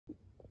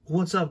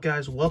What's up,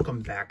 guys? Welcome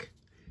back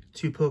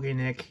to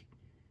PokeNick.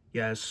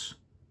 Yes,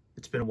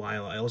 it's been a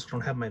while. I also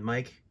don't have my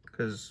mic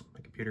because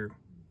my computer,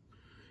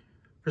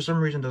 for some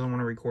reason, doesn't want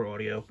to record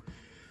audio.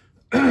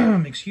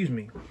 Excuse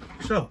me.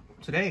 So,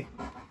 today,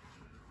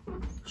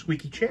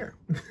 squeaky chair.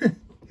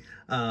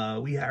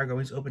 We are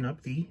going to open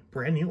up the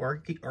brand new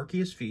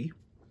Arceus V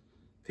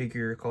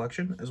figure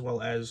collection, as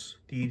well as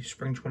the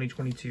Spring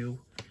 2022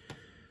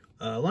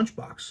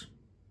 lunchbox.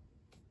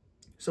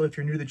 So, if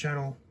you're new to the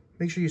channel,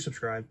 make sure you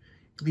subscribe.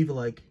 Leave a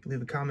like,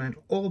 leave a comment,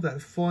 all of that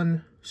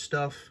fun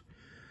stuff.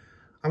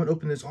 I'm gonna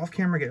open this off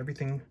camera, get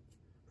everything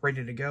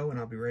ready to go, and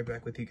I'll be right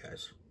back with you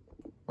guys.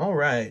 All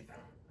right,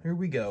 here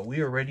we go.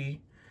 We are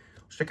ready.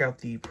 Let's check out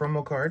the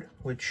promo card,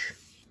 which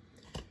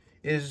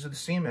is the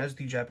same as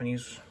the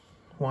Japanese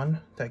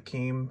one that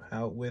came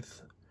out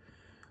with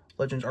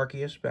Legends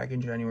Arceus back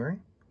in January.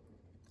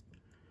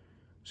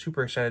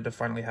 Super excited to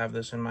finally have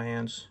this in my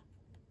hands.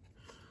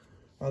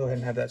 I'll go ahead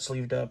and have that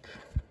sleeved up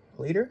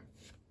later.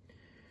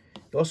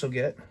 You also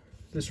get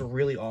this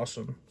really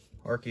awesome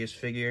Arceus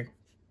figure.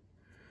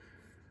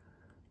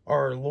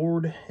 Our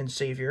Lord and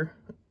Savior,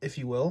 if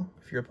you will,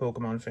 if you're a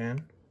Pokemon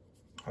fan.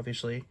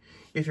 Obviously,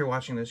 if you're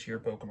watching this, you're a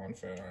Pokemon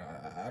fan.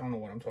 I don't know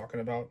what I'm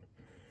talking about.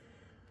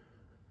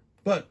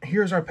 But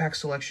here's our pack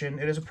selection.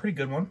 It is a pretty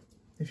good one,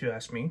 if you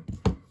ask me.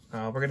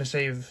 We're going to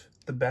save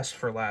the best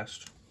for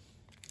last.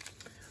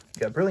 We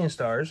got Brilliant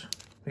Stars.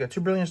 We got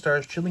 2 Brilliant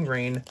Stars, Chilling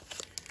Reign,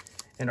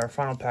 and our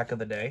final pack of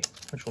the day,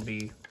 which will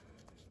be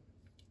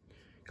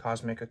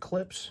Cosmic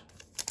Eclipse.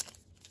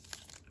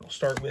 We'll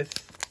start with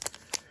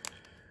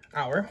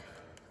our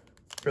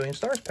Brilliant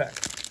Stars pack.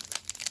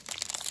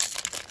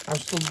 I'm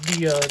still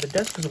the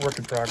desk is a work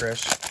in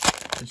progress.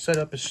 The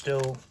setup is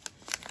still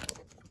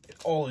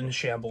all in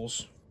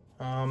shambles.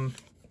 I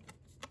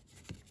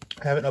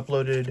haven't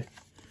uploaded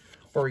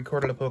or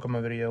recorded a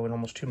Pokemon video in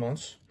almost 2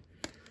 months.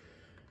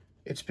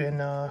 It's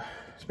been a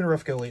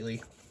rough go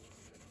lately.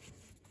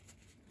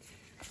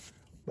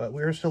 But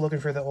we're still looking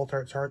for the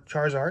Ultra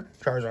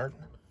Charizard.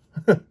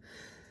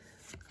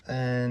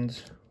 And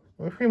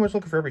we're pretty much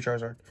looking for every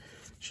Charizard.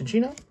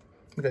 Shinchino,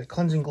 we got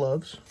Cleansing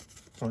Gloves.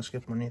 Don't want to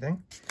skip on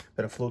anything.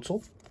 Got a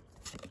Floatzel.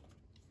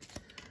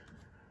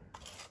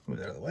 Move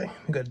that out of the way.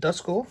 We got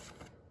Duskull.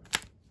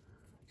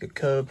 We got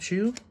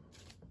Cubchoo.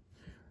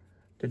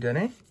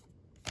 Dedenne.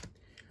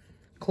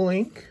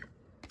 Clink.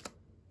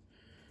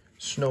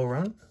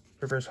 Snorunt.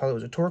 Reverse Hollow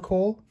is a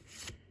Torkoal.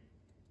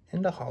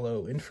 And a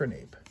Hollow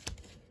Infernape.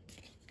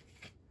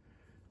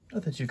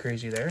 Nothing too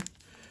crazy there.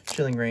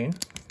 Chilling Reign.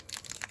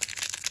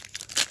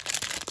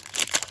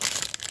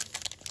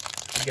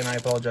 Again, I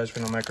apologize for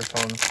no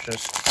microphone.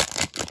 Just,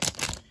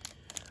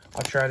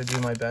 I'll try to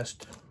do my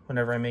best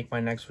whenever I make my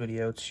next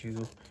video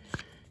to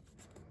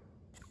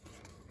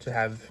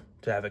have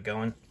it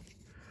going.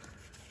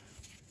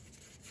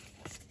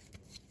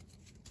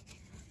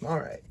 All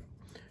right,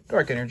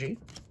 Dark Energy,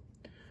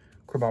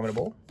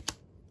 Crabominable,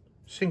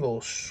 Single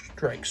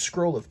Strike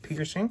Scroll of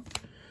Piercing,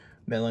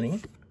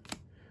 Melanie,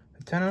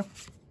 Patena,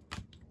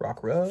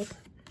 Rockruff,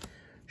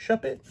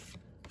 Shuppet,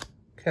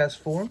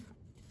 Castform.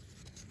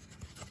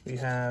 We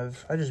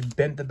have, I just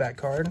bent the back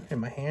card in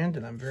my hand,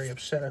 and I'm very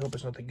upset. I hope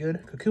it's nothing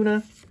good.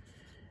 Kakuna,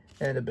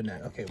 and a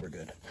banana. Okay, we're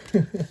good.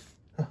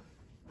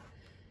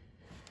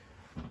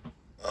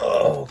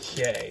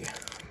 Okay.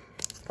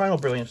 Final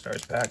Brilliant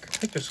Stars pack. I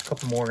think there's a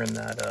couple more in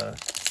that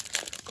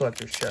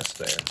collector's chest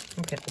there.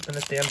 Okay, open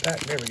this damn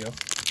pack. There we go.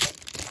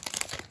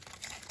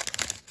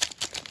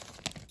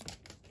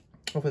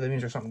 Hopefully that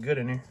means there's something good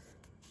in here.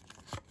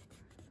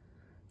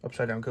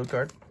 Upside down code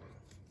card.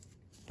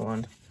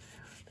 1,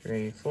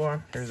 3,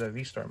 4. Here's a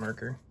V-Star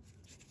marker.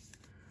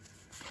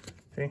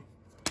 Okay.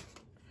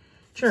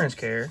 Insurance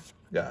Care.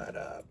 Got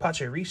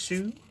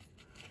Pachirisu.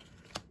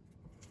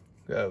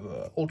 We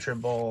have Ultra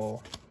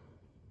Ball.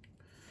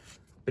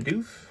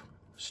 Bidoof.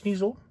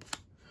 Sneasel.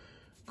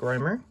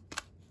 Grimer.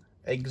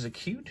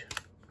 Execute.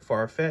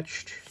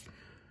 Farfetch'd.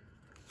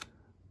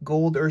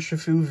 Gold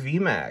Urshifu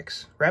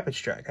VMAX. Rapid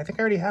Strike. I think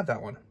I already have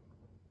that one.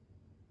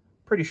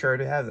 Pretty sure I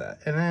already have that.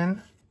 And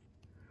then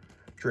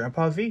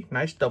Grandpa V.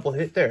 Nice double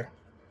hit there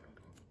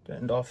to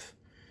end off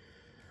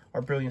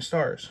our Brilliant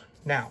Stars.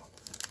 Now,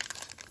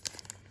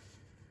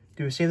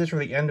 do we save this for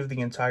the end of the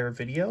entire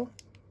video?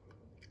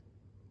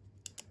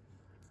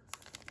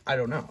 I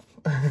don't know.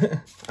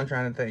 I'm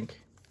trying to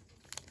think.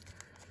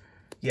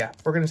 Yeah,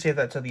 we're going to save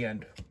that to the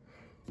end.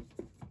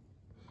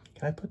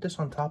 Can I put this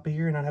on top of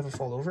here and not have it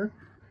fall over?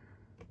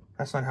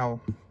 That's not how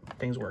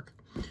things work.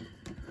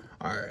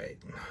 All right,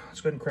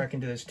 let's go ahead and crack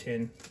into this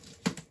tin.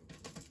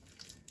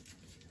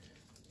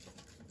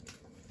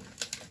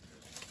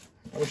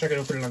 I wish I could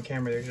open it on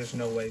camera. There's just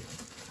no way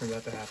for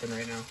that to happen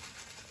right now.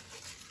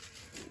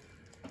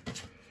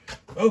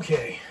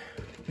 Okay,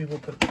 we will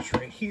put this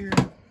right here.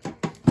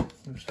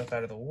 Move stuff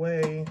out of the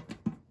way.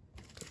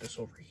 Put this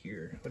over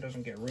here so it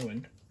doesn't get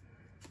ruined.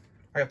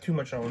 I have too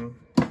much going on.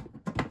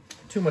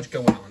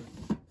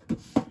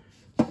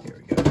 Here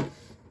we go.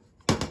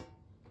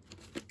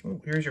 Oh,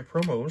 here's your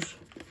promos.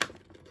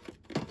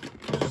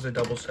 This is a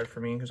double set for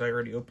me because I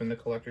already opened the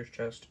collector's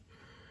chest.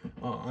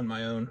 on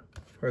my own,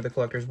 or the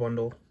collector's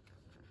bundle.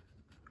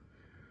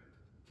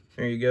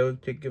 There you go.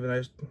 Give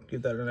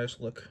that a nice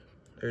look.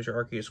 There's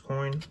your Arceus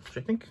coin, which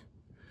I think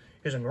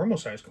is a normal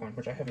size coin,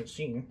 which I haven't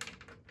seen.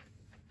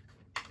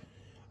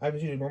 I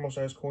haven't seen a normal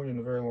size coin in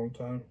a very long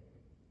time.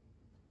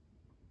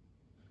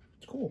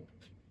 It's cool.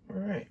 All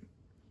right.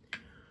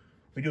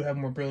 We do have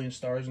more Brilliant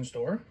Stars in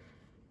store.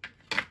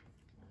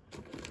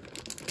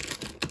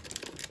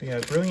 We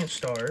have Brilliant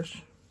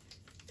Stars,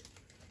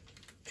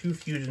 2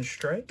 Fusion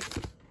Strike,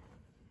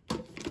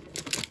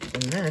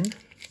 and then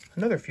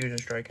another Fusion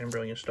Strike and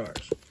Brilliant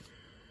Stars.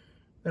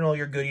 Then all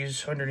your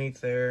goodies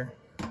underneath there.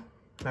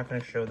 Not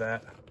going to show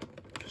that.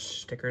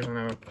 Just stickers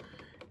and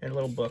a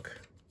little book.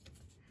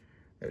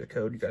 There's a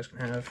code you guys can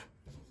have.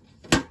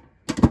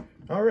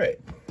 All right.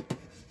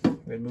 I'm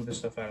going to move this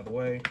stuff out of the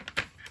way.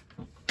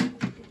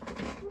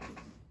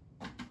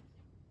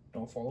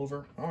 Don't fall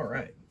over. All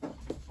right.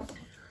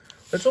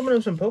 Let's open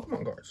up some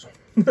Pokemon cards.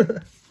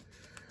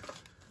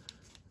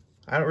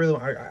 I don't really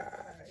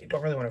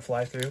want to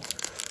fly through.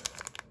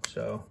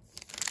 So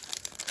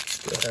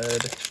go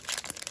ahead.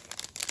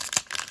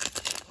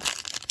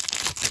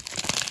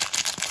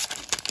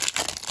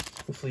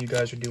 Hopefully you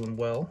guys are doing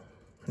well.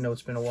 I know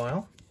it's been a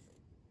while.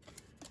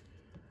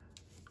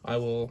 I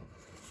will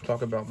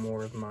talk about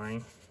more of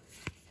my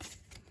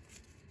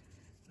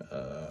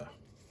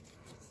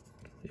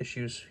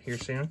issues here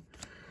soon.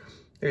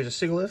 There's a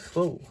Sigilyph.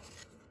 Whoa.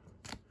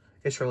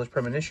 Israel's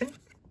Premonition.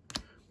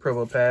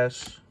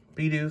 Probopass.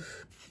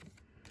 Bidoof.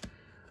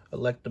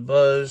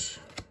 Electabuzz.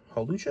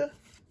 Hawlucha.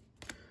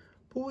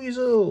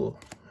 Buizel.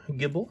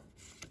 Gibble.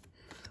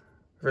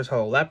 Reverse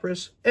Hollow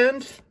Lapras.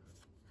 And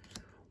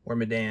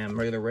Wormadam,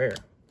 regular rare.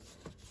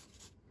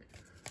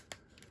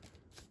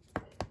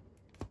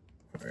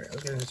 Alright,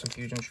 let's get into some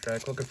Fusion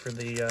Strike. Looking for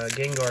the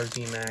Gengar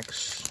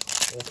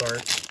VMAX Old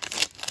Art.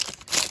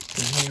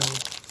 The new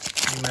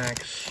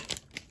VMAX.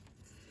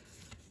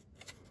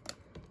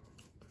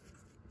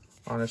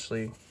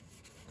 Honestly,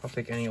 I'll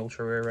take any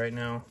Ultra Rare right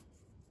now.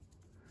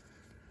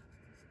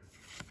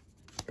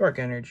 Dark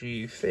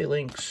Energy,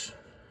 Phalanx,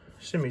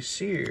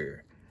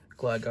 Simisear,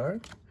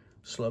 Gligar,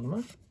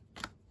 Slugma,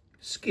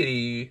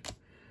 Skitty,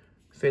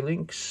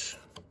 Phalanx,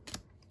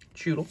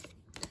 Choodle,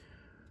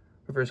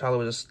 Reverse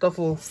Hollow is a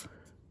Stuffle,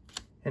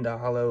 and a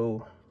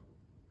Hollow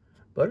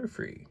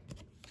Butterfree.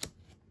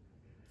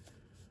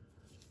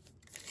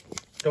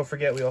 Don't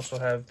forget, we also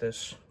have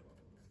this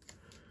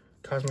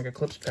Cosmic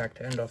Eclipse pack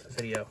to end off the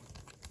video.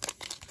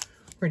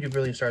 We're going to do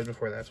Brilliant Stars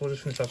before that, so we'll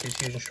just finish off these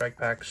Fusion Strike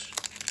packs.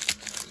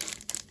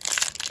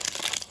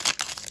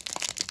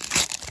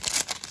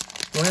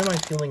 Why am I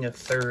feeling a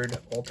third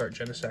Alt-Art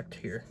Genesect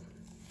here?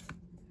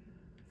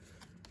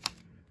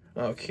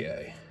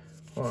 Okay.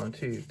 1,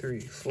 2, 3,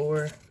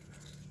 4.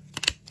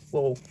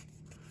 Whoa.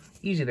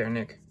 Easy there,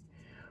 Nick.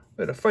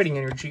 We got a Fighting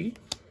Energy.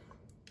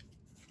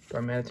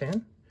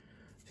 Darmanitan.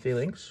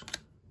 Phalanx.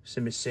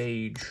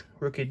 Simisage.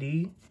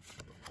 Rookidee.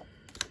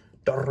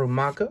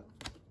 Darumaka.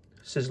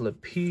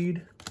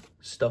 Sizzlipede.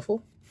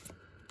 Stuffle.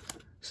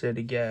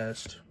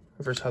 Sandygast.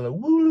 Reverse Hollow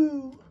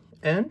Wooloo.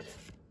 And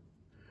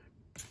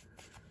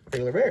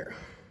regular rare.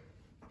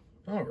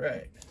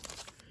 Alright.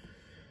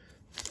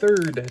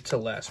 Third to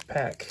last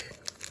pack.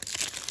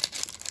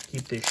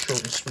 Keep this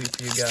short and sweet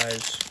for you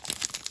guys.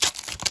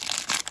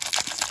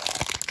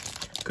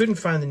 Couldn't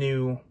find the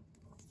new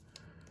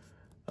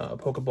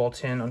Pokeball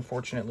tin,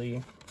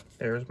 unfortunately.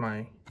 There's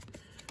my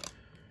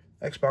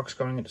Xbox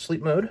going into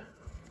sleep mode.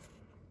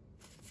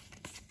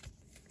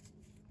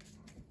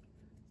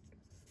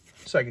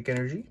 Psychic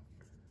Energy.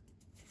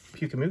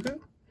 Pyukumuku.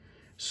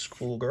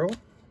 Schoolgirl.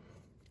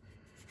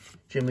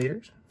 Gym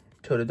Leaders.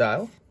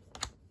 Totodile.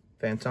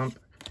 Phantump.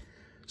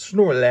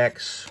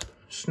 Snorlax.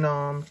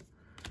 Snom.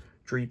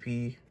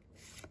 Dreepy.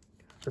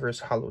 Reverse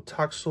Hollow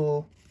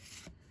Toxel.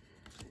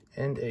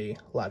 And a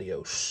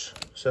Latios.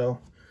 So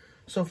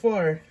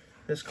far,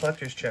 this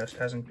collector's chest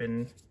hasn't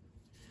been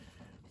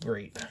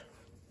great.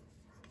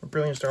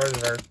 Brilliant Stars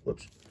is our,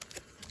 whoops,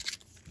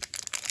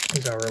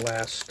 is our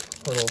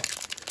last little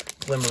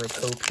glimmer of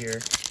hope here.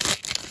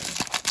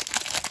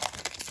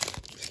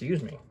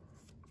 Excuse me.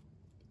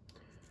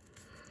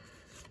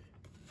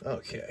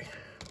 Okay,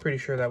 pretty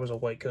sure that was a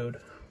white code.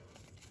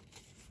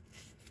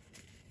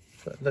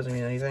 But it doesn't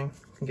mean anything.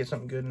 You can get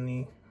something good in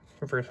the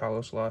reverse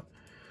hollow slot.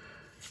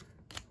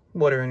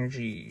 Water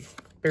Energy,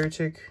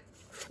 Beartic,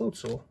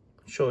 Floatzel,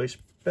 Choice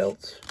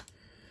Belt,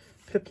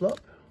 Piplup,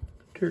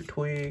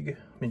 Turtwig,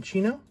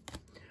 Minccino,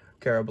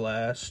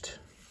 Garablast,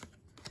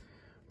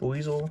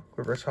 Buizel,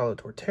 Reverse Hollow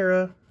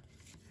Torterra,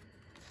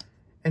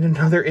 and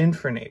another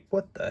Infernape.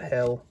 What the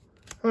hell?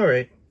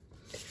 Alright,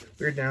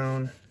 we're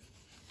down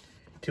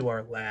to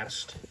our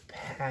last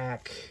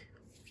pack.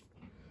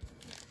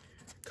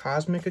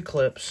 Cosmic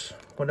Eclipse,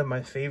 one of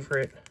my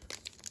favorite.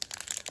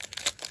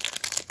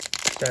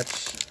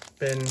 That's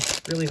been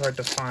really hard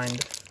to find.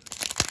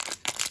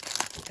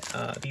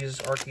 These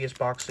Arceus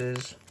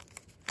boxes,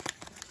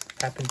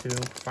 happened to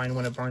find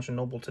one at Barnes &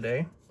 Noble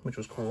today, which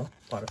was cool,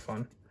 a lot of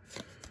fun.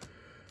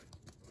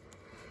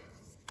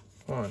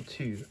 1,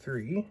 2,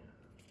 3,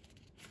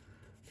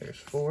 There's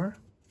 4.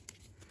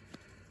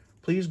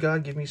 Please,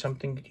 God, give me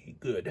something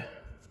good.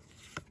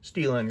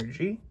 Steel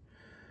Energy.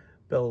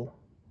 Belba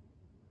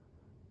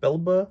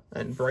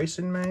and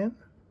Bryson Man.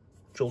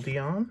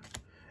 Jolteon.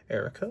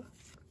 Erica.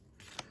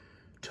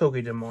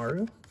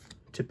 Togedemaru.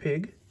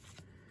 Tepig.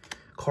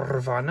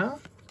 Carvana.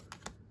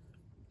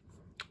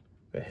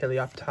 A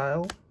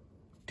Helioptile.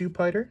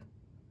 Dewpider.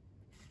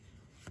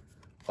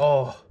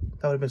 Oh,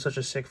 that would have been such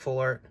a sick full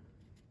art.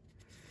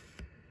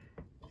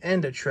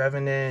 And a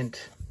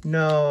Trevenant.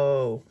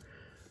 No.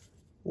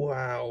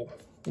 Wow.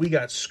 We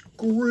got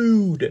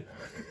screwed.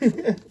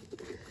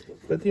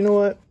 But you know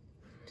what?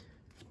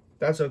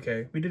 That's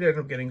okay. We did end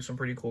up getting some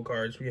pretty cool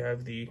cards. We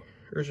have the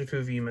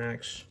Urshifu V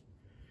Max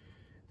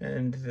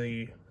and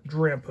the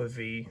Drampa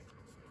V.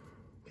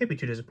 Can't be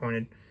too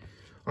disappointed.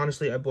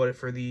 Honestly, I bought it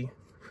for the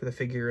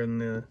figure and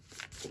the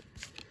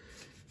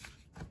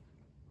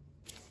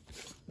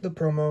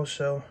promo,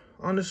 so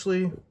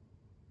honestly,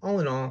 all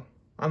in all,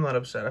 I'm not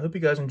upset. I hope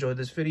you guys enjoyed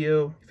this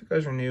video. If you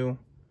guys are new,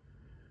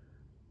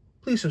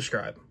 please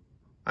subscribe.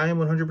 I am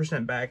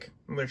 100% back.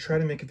 I'm going to try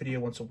to make a video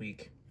once a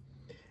week.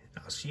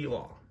 I'll see you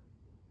all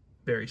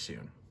very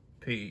soon.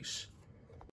 Peace.